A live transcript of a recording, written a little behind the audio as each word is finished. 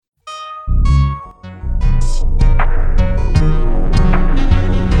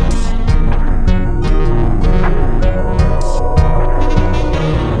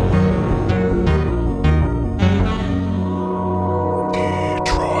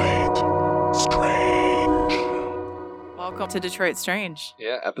To Detroit Strange.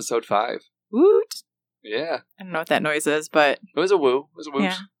 Yeah, episode 5. Woot! Yeah. I don't know what that noise is, but it was a woo. It was a woot,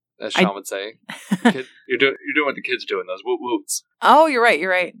 yeah. as Sean would say. You're doing what the kids do in those woot woots. Oh, you're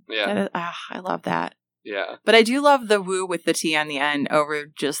right. Yeah. I love that. Yeah. But I do love the woo with the T on the end over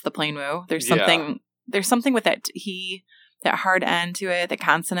just the plain woo. There's something with that T, that hard end to it, the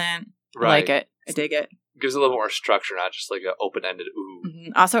consonant. Right. I like it. I dig it. Gives it a little more structure, not just like an open-ended ooh.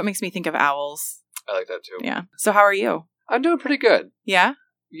 Mm-hmm. Also, it makes me think of owls. I like that too. Yeah. So how are you? I'm doing pretty good. Yeah?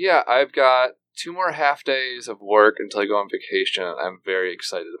 Yeah, I've got 2 more half days of work until I go on vacation. I'm very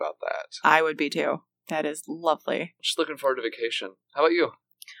excited about that. I would be too. That is lovely. Just looking forward to vacation. How about you?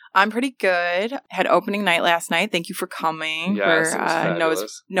 I'm pretty good. Had opening night last night. Thank you for coming. Yes, for it was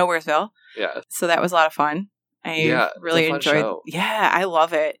fabulous. Nowheresville. Yeah. So that was a lot of fun. I really enjoyed. Show. Yeah, I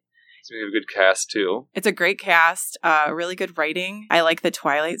love it. So we have a good cast too. It's a great cast. Really good writing. I like the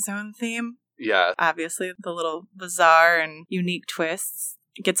Twilight Zone theme. Yeah. Obviously, the little bizarre and unique twists.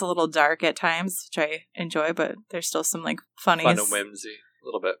 It gets a little dark at times, which I enjoy, but there's still some like funnies. Fun and whimsy. A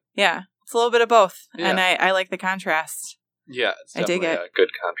little bit. Yeah. It's a little bit of both. Yeah. And I like the contrast. Yeah. It's I dig it. A good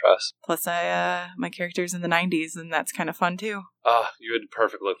contrast. Plus, my character's in the 90s, and that's kind of fun too. You had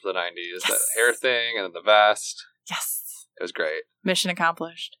perfect look for the 90s. Yes. That hair thing and then the vest. Yes. It was great. Mission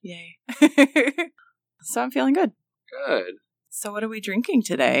accomplished. Yay. So I'm feeling good. Good. So what are we drinking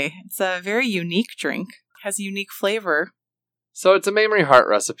today? It's a very unique drink. It has a unique flavor. So it's a Mamrie Hart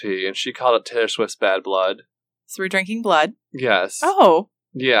recipe, and she called it Taylor Swift's Bad Blood. So we're drinking blood. Yes. Oh.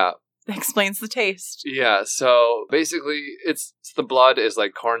 Yeah. That explains the taste. Yeah, so basically the blood is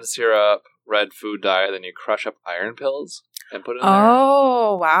like corn syrup, red food dye, then you crush up iron pills and put it in there.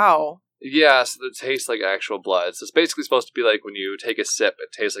 Oh, wow. Yeah, so it tastes like actual blood. So it's basically supposed to be like when you take a sip, it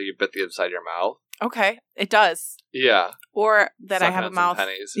tastes like you bit the inside of your mouth. Okay, it does. Yeah. Or that Sucking I have a on some mouth.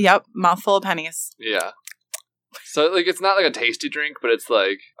 pennies. Yep, mouthful of pennies. Yeah. So like it's not like a tasty drink, but it's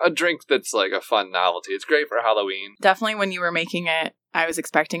like a drink that's like a fun novelty. It's great for Halloween. Definitely when you were making it, I was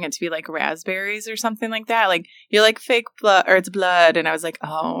expecting it to be like raspberries or something like that. Like you're like fake blood or it's blood, and I was like,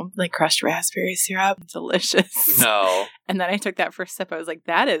 oh, like crushed raspberry syrup, delicious. No. And then I took that first sip. I was like,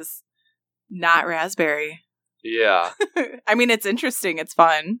 that is not raspberry. Yeah. I mean, it's interesting. It's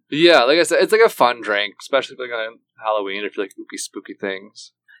fun. Yeah, like I said, it's like a fun drink, especially like on Halloween if you like ooky spooky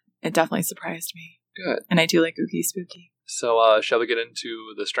things. It definitely surprised me. Good. And I do like ooky spooky. So, shall we get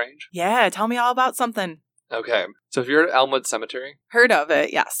into the strange? Yeah, tell me all about something. Okay. So if you're at Elmwood Cemetery. Heard of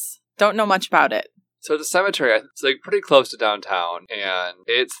it, yes. Don't know much about it. So it's a cemetery. It's like pretty close to downtown, and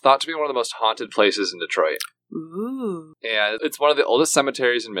it's thought to be one of the most haunted places in Detroit. Ooh. And it's one of the oldest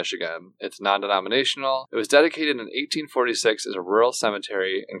cemeteries in Michigan. It's non-denominational. It was dedicated in 1846 as a rural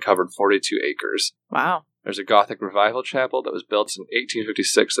cemetery and covered 42 acres. Wow. There's a Gothic Revival chapel that was built in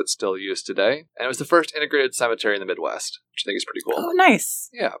 1856 that's still used today. And it was the first integrated cemetery in the Midwest, which I think is pretty cool. Oh, nice.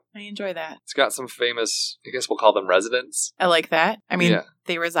 Yeah. I enjoy that. It's got some famous, I guess we'll call them residents. I like that. I mean, Yeah.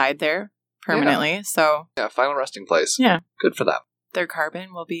 They reside there permanently, so Yeah, final resting place. Yeah. Good for them. their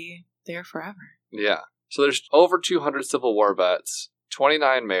carbon will be there forever. Yeah. So there's over 200 Civil War vets,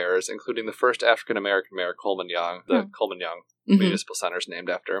 29 mayors, including the first African-American mayor, Coleman Young, the Coleman Young Municipal Center is named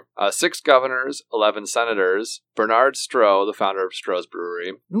after. 6 governors, 11 senators, Bernard Stroh, the founder of Stroh's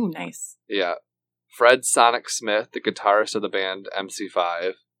Brewery. Ooh, nice. Yeah. Fred Sonic Smith, the guitarist of the band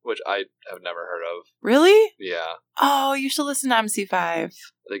MC5, which I have never heard of. Really? Yeah. Oh, you should listen to MC5. Are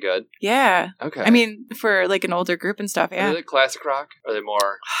they good? Yeah. Okay. I mean, for like an older group and stuff, Are yeah. they like classic rock? Are they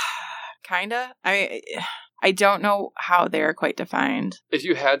more... Kinda. I don't know how they're quite defined. If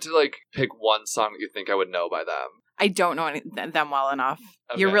you had to like pick one song that you think I would know by them. I don't know them well enough.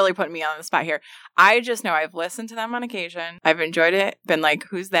 Okay. You're really putting me on the spot here. I just know I've listened to them on occasion. I've enjoyed it. Been like,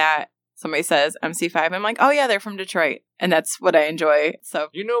 who's that? Somebody says MC5. I'm like, oh yeah, they're from Detroit. And that's what I enjoy. So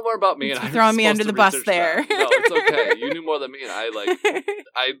You know more about me, and I'm throwing me supposed under to the bus research there. that. No, it's okay. You knew more than me, and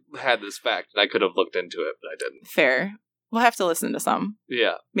I had this fact, and I could have looked into it, but I didn't. Fair. We'll have to listen to some.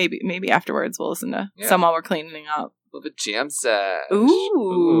 Yeah. Maybe afterwards we'll listen to Yeah. some while we're cleaning up. A little bit jam sesh.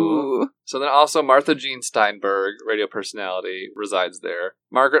 Ooh. So then also Martha Jean Steinberg, radio personality, resides there.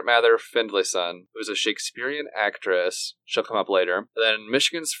 Margaret Mather Findlayson, who is a Shakespearean actress. She'll come up later. And then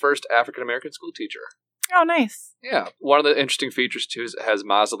Michigan's first African-American school teacher. Oh, nice. Yeah. One of the interesting features, too, is it has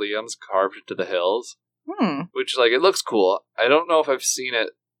mausoleums carved into the hills. Hmm. Which, like, it looks cool. I don't know if I've seen it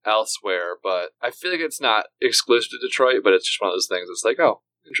elsewhere, but I feel like it's not exclusive to Detroit, but it's just one of those things that's like, oh,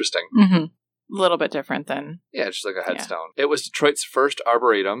 interesting. Mm-hmm. little bit different than... Yeah, just like a headstone. Yeah. It was Detroit's first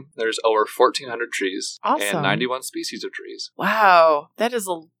arboretum. There's over 1,400 trees. Awesome. And 91 species of trees. Wow. That is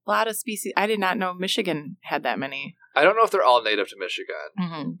a lot of species. I did not know Michigan had that many. I don't know if they're all native to Michigan.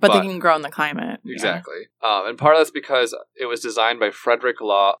 Mm-hmm. But they can grow in the climate. Exactly. Yeah. And part of that's because it was designed by Frederick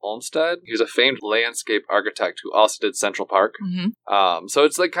Law Olmsted. He was a famed landscape architect who also did Central Park. Mm-hmm. So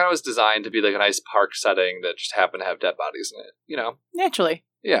it's like kind of was designed to be like a nice park setting that just happened to have dead bodies in it, you know? Naturally.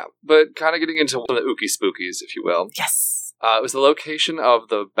 Yeah, but kind of getting into one of the ooky spookies, if you will. Yes. It was the location of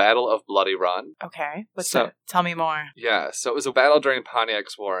the Battle of Bloody Run. Okay. What's that? Tell me more. Yeah, so it was a battle during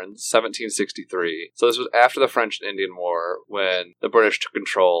Pontiac's War in 1763. So this was after the French and Indian War when the British took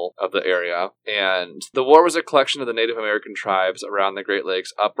control of the area. And the war was a collection of the Native American tribes around the Great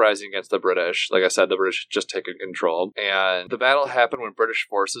Lakes uprising against the British. Like I said, the British had just taken control. And the battle happened when British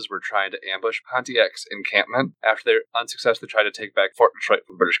forces were trying to ambush Pontiac's encampment after they unsuccessfully tried to take back Fort Detroit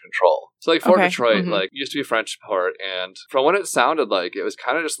from British control. So like Fort Detroit, like used to be a French port, and from what it sounded like, it was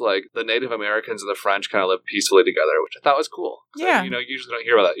kind of just like the Native Americans and the French kind of lived peacefully together, which I thought was cool. Yeah. You usually don't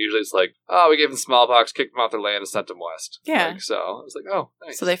hear about that. Usually it's like, oh, we gave them smallpox, kicked them off their land, and sent them west. Yeah. So I was like, oh,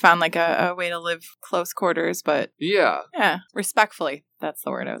 nice. So they found like a way to live close quarters, but... Yeah. Yeah. Respectfully. That's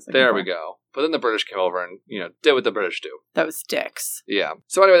the word I was looking for. There we go. But then the British came over and, did what the British do. Those dicks. Yeah.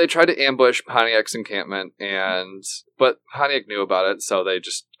 So anyway, they tried to ambush Pontiac's encampment, but Pontiac knew about it, so they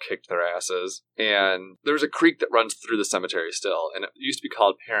just kicked their asses. And there was a creek that runs through the cemetery still, and it used to be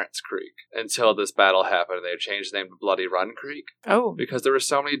called Parents Creek until this battle happened, and they changed the name to Bloody Run Creek. Oh. Because there were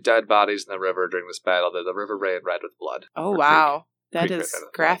so many dead bodies in the river during this battle that the river ran red with blood. Oh, wow. That is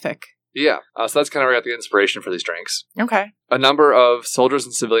graphic. Yeah, so that's kind of where I got the inspiration for these drinks. Okay. A number of soldiers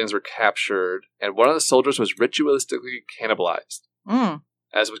and civilians were captured, and one of the soldiers was ritualistically cannibalized,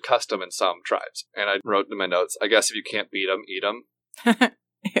 as was custom in some tribes. And I wrote in my notes, I guess if you can't beat them, eat them.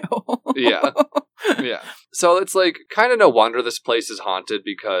 Ew. Yeah. Yeah. So it's like kind of no wonder this place is haunted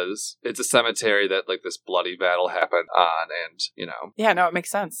because it's a cemetery that like this bloody battle happened on, and Yeah, no, it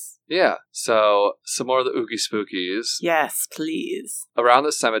makes sense. Yeah. So some more of the ooky spookies. Yes, please. Around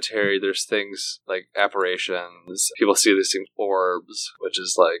the cemetery, there's things like apparitions. People see these orbs, which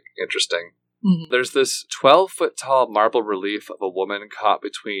is like interesting. Mm-hmm. There's this 12-foot tall marble relief of a woman caught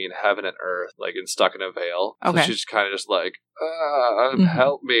between heaven and earth, like and stuck in a veil. Okay. So she's kind of just like,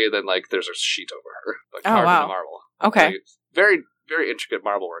 help me. And then like there's a sheet over her, like carved into marble. Okay. Like, very, very intricate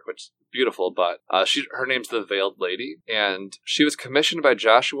marble work, which is beautiful. But her name's the Veiled Lady, and she was commissioned by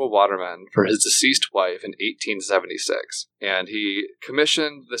Joshua Waterman for his deceased wife in 1876. And he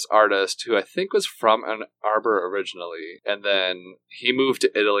commissioned this artist who I think was from Ann Arbor originally, and then he moved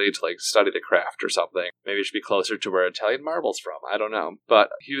to Italy to like study the craft or something. Maybe it should be closer to where Italian marble's from. I don't know. But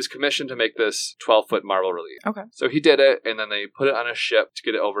he was commissioned to make this 12-foot marble relief. Okay. So he did it, and then they put it on a ship to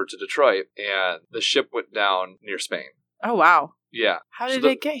get it over to Detroit, and the ship went down near Spain. Oh, wow. Yeah. How did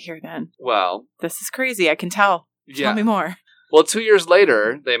it get here then? Well, this is crazy. I can tell. Yeah. Tell me more. Well, 2 years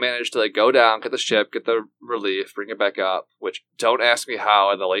later, they managed to like go down, get the ship, get the relief, bring it back up, which don't ask me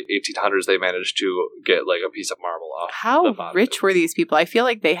how in the late 1800s they managed to get like a piece of marble off. How rich were these people? I feel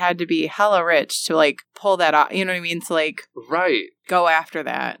like they had to be hella rich to like pull that off. You know what I mean? To like go after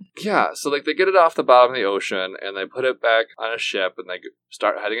that. Yeah. So like they get it off the bottom of the ocean and they put it back on a ship and they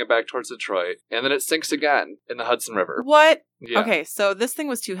start heading it back towards Detroit. And then it sinks again in the Hudson River. What? Yeah. Okay, so this thing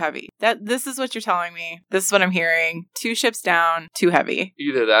was too heavy. This is what you're telling me. This is what I'm hearing. 2 ships down, too heavy.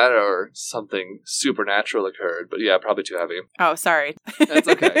 Either that or something supernatural occurred. But yeah, probably too heavy. Oh, sorry. That's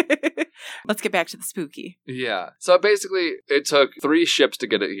okay. Let's get back to the spooky. Yeah. So basically, it took 3 ships to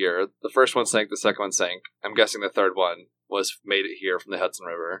get it here. The first one sank, the second one sank. I'm guessing the third one made it here from the Hudson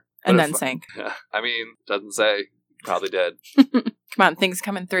River. And then sank. I mean, doesn't say. Probably did. Come on, things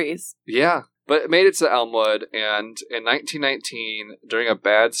come in threes. Yeah. But it made it to Elmwood, and in 1919, during a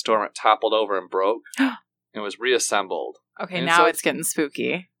bad storm, it toppled over and broke, and was reassembled. Okay, and now so it's getting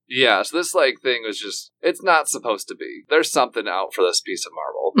spooky. Yeah, so this thing was just, it's not supposed to be. There's something out for this piece of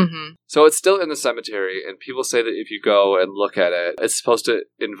marble. Mm-hmm. So it's still in the cemetery, and people say that if you go and look at it, it's supposed to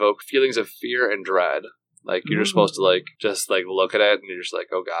invoke feelings of fear and dread. Like, you're supposed to, just look at it, and you're just like,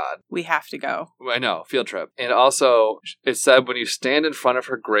 oh, God. We have to go. I know, field trip. And also, it said when you stand in front of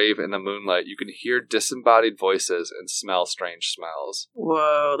her grave in the moonlight, you can hear disembodied voices and smell strange smells.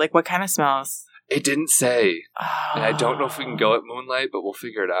 Whoa, like what kind of smells? It didn't say. Oh. And I don't know if we can go at moonlight, but we'll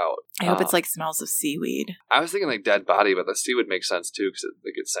figure it out. I hope it's like smells of seaweed. I was thinking dead body, but the seaweed makes sense too because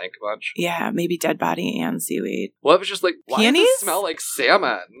it sank a bunch. Yeah, maybe dead body and seaweed. Well, it was just like, why peonies? does it smell like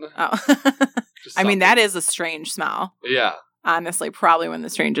salmon? Oh. I mean, that is a strange smell. Yeah. Honestly, probably one of the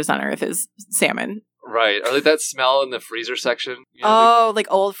strangest on earth is salmon. Right. Or like that smell in the freezer section. Like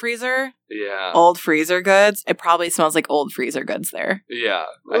old freezer? Yeah. Old freezer goods? It probably smells like old freezer goods there. Yeah,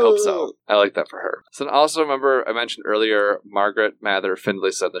 I hope so. I like that for her. So also remember, I mentioned earlier, Margaret Mather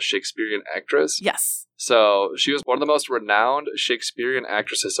Finlayson, the Shakespearean actress. Yes. So she was one of the most renowned Shakespearean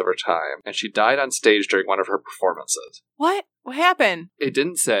actresses of her time, and she died on stage during one of her performances. What? What happened? It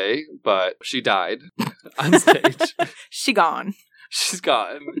didn't say, but she died on stage. She gone. She's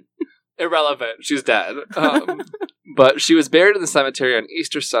gone. Irrelevant. She's dead. But she was buried in the cemetery on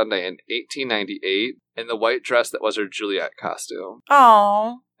Easter Sunday in 1898 in the white dress that was her Juliet costume.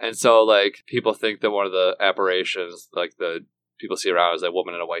 Oh. And so, like, people think that one of the apparitions, like, the people see around is a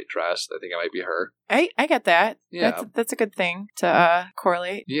woman in a white dress. They think it might be her. I get that. Yeah. That's a good thing to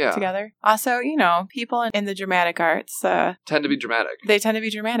correlate together. Also, people in the dramatic arts tend to be dramatic. They tend to be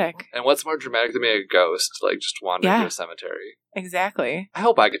dramatic. And what's more dramatic than being a ghost, like just wandering through a cemetery? Exactly. I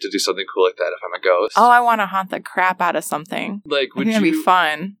hope I get to do something cool like that if I'm a ghost. Oh, I want to haunt the crap out of something. Like, I think that'd be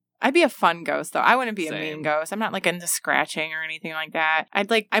fun. I'd be a fun ghost, though. I wouldn't be a mean ghost. I'm not, like, into scratching or anything like that.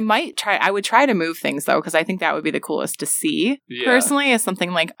 I would try to move things, though, because I think that would be the coolest to see, personally, as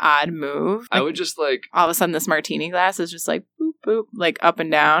something, like, odd move. Like, I would just, like... all of a sudden, this martini glass is just, like, boop, boop, like, up and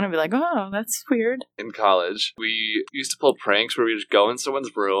down. I'd be like, oh, that's weird. In college, we used to pull pranks where we just go in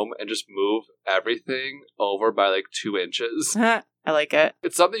someone's room and just move everything over by, like, 2 inches. I like it.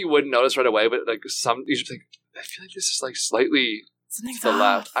 It's something you wouldn't notice right away, but, like, you should think, I feel like this is, like, slightly... Something's to the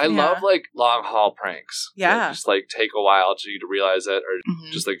left. I love like long haul pranks. Yeah. That just like take a while to you to realize it, or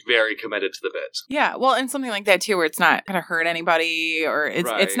just like very committed to the bit. Yeah. Well, and something like that too, where it's not going to hurt anybody, or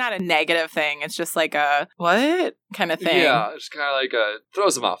it's not a negative thing. It's just like a what kind of thing. Yeah. It's kind of like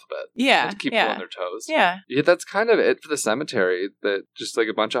throws them off a bit. Yeah. To keep them on their toes. Yeah. Yeah. That's kind of it for the cemetery. That just like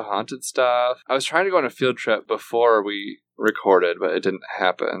a bunch of haunted stuff. I was trying to go on a field trip before we recorded, but it didn't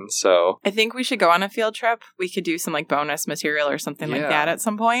happen. So I think we should go on a field trip. We could do some like bonus material or something like that at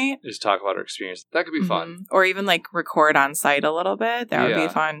some point. Just talk about our experience. That could be fun. Or even like record on site a little bit. That would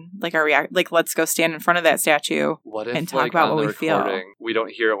be fun. Like let's go stand in front of that statue and talk about what we feel. We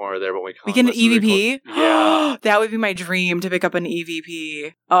don't hear it when we're there, but we get an EVP. Yeah, that would be my dream, to pick up an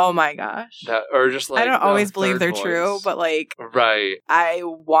EVP. Oh my gosh. Or just like I don't always believe they're true, but like I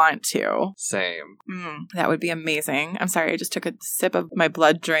want to. Same. That would be amazing. I'm sorry, I just took a sip of my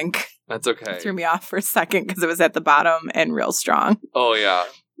blood drink. That's okay. It threw me off for a second because it was at the bottom and real strong. Oh, yeah.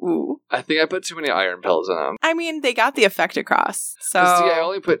 Ooh. I think I put too many iron pills in them. I mean, they got the effect across. So see, I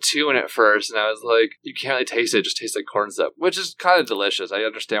only put 2 in it first, and I was like, you can't really taste it. It just tastes like corn syrup, which is kind of delicious. I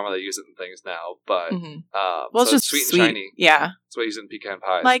understand why they use it in things now, but well, it's just sweet and shiny. Yeah. That's why I use it in pecan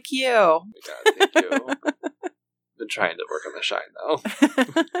pies. Like you. Oh my God, thank you. Been trying to work on the shine, though.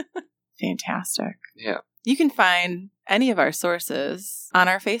 Fantastic. Yeah. You can find any of our sources on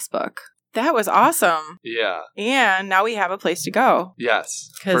our Facebook. That was awesome. Yeah. And now we have a place to go. Yes.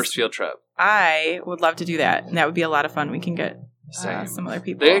 First field trip. I would love to do that. And that would be a lot of fun. We can get some other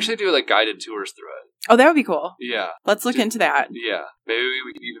people. They actually do like guided tours through it. Oh, that would be cool. Yeah. Let's look into that. Yeah. Maybe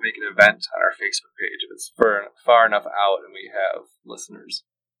we can even make an event on our Facebook page if it's far enough out and we have listeners.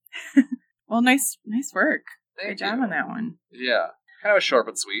 Well, nice work. Thank Good job on that one. Yeah. Kind of a short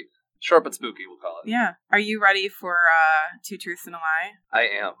but sweet. Short but spooky, we'll call it. Yeah. Are you ready for 2 truths and a lie? I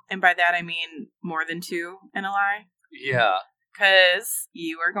am. And by that I mean more than 2 and a lie? Yeah. Because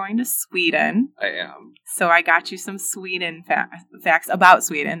you are going to Sweden. I am. So I got you some Sweden facts about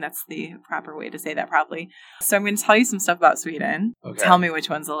Sweden. That's the proper way to say that, probably. So I'm going to tell you some stuff about Sweden. Okay. Tell me which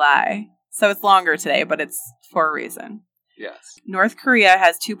one's a lie. So it's longer today, but it's for a reason. Yes. North Korea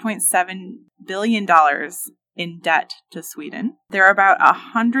has $2.7 billion in debt to Sweden. There are about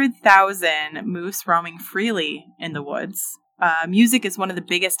 100,000 moose roaming freely in the woods. Music is one of the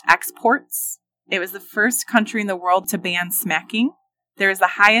biggest exports. It was the first country in the world to ban smacking. There is the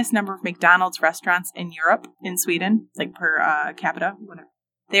highest number of McDonald's restaurants in Europe, in Sweden, like per capita, whatever.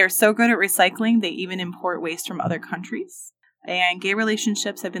 They are so good at recycling, they even import waste from other countries. And gay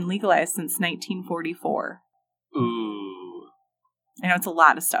relationships have been legalized since 1944. Ooh. I know it's a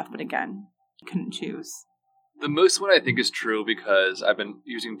lot of stuff, but again, couldn't choose. The moose one I think is true because I've been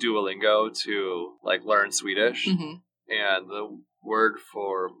using Duolingo to like learn Swedish, and the word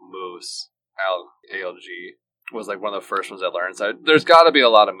for moose, ALG, was like one of the first ones I learned. So there's got to be a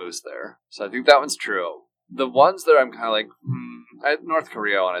lot of moose there. So I think that one's true. The ones that I'm kind of like, North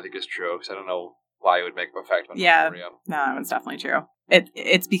Korea one I think is true because I don't know why you would make a fact on North Korea. No, that one's definitely true.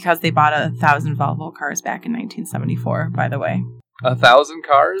 It's because they bought 1,000 Volvo cars back in 1974. By the way, 1,000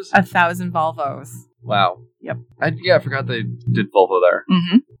 cars? 1,000 Volvos. Wow. Yep. I forgot they did Volvo there.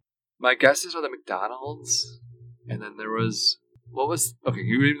 Mm-hmm. My guesses are the McDonald's, and then there was, okay,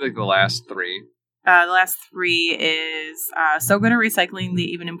 you read like the last 3. The last three is so good at recycling they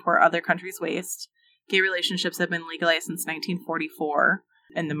even import other countries' waste. Gay relationships have been legalized since 1944.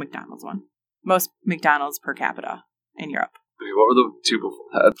 And the McDonald's one. Most McDonald's per capita in Europe. Okay, what were the two before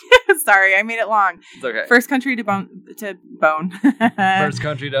that? Sorry, I made it long. It's okay. First country to bone. First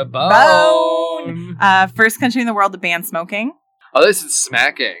country to bone. First country in the world to ban smoking. Oh, this is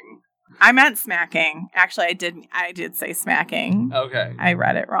smacking. I meant smacking. Actually, I did say smacking. Okay. I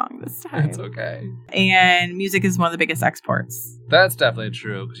read it wrong this time. It's okay. And music is one of the biggest exports. That's definitely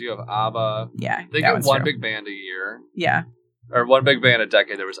true, because you have ABBA. Yeah, They get one big band a year. Yeah. Or one big band a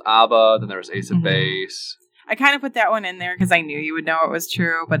decade. There was ABBA, then there was Ace of Base. I kind of put that one in there because I knew you would know it was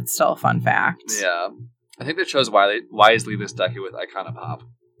true, but it's still a fun fact. Yeah. I think they chose wisely this decade with Iconopop.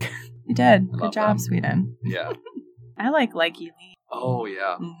 They did. Good job, them. Sweden. Yeah. I like Likey Lee. Oh,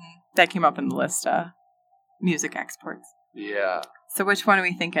 yeah. That came up in the list of music exports. Yeah. So which one are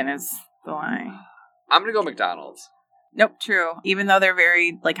we thinking is the line? I'm going to go McDonald's. Nope, true. Even though they're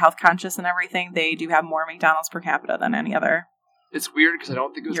very health conscious and everything, they do have more McDonald's per capita than any other. It's weird because I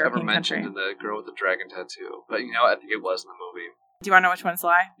don't think it was European ever mentioned country. in the Girl with the Dragon Tattoo. But I think it was in the movie. Do you want to know which one's the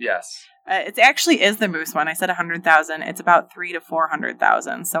lie? Yes. It actually is the moose one. I said 100,000. It's about 300,000 to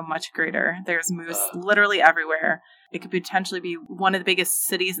 400,000, so much greater. There's moose literally everywhere. It could potentially be one of the biggest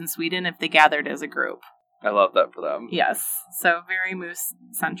cities in Sweden if they gathered as a group. I love that for them. Yes. So very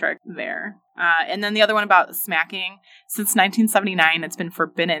moose-centric there. And then the other one about smacking. Since 1979, it's been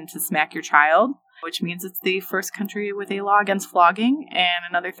forbidden to smack your child, which means it's the first country with a law against flogging, and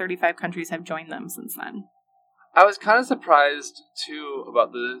another 35 countries have joined them since then. I was kind of surprised, too,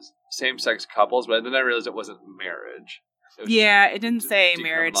 about the same-sex couples, but then I realized it wasn't marriage. It didn't say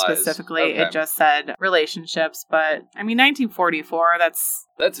marriage specifically. Okay. It just said relationships. But, 1944,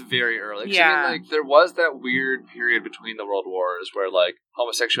 That's very early. Yeah. There was that weird period between the world wars where,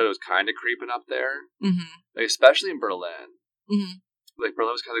 homosexuality was kind of creeping up there. Mm-hmm. Especially in Berlin. Mm-hmm.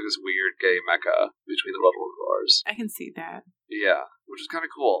 Berlin was kind of this weird gay mecca between the world wars. I can see that. Yeah, which is kind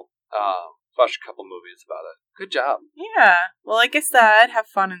of cool. Watched a couple movies about it. Good job. Yeah. Well, like I said, have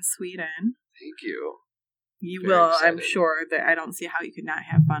fun in Sweden. Thank you. You Very will, excited. I'm sure. That I don't see how you could not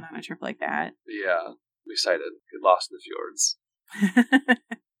have fun on a trip like that. Yeah. I'm excited. Get lost in the fjords.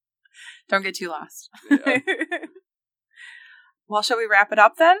 Don't get too lost. Yeah. Well, shall we wrap it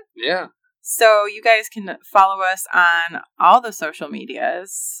up then? Yeah. So you guys can follow us on all the social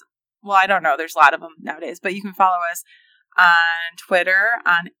medias. Well, I don't know. There's a lot of them nowadays, but you can follow us on Twitter,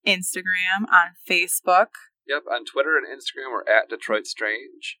 on Instagram, on Facebook. Yep, on Twitter and Instagram, we're at Detroit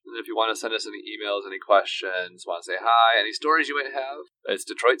Strange. And if you want to send us any emails, any questions, want to say hi, any stories you might have, it's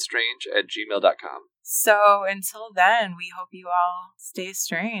DetroitStrange@gmail.com. So until then, we hope you all stay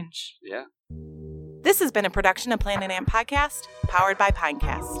strange. Yeah. This has been a production of Planet Amp Podcast, powered by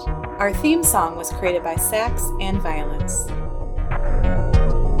Pinecast. Our theme song was created by Sax and Violence.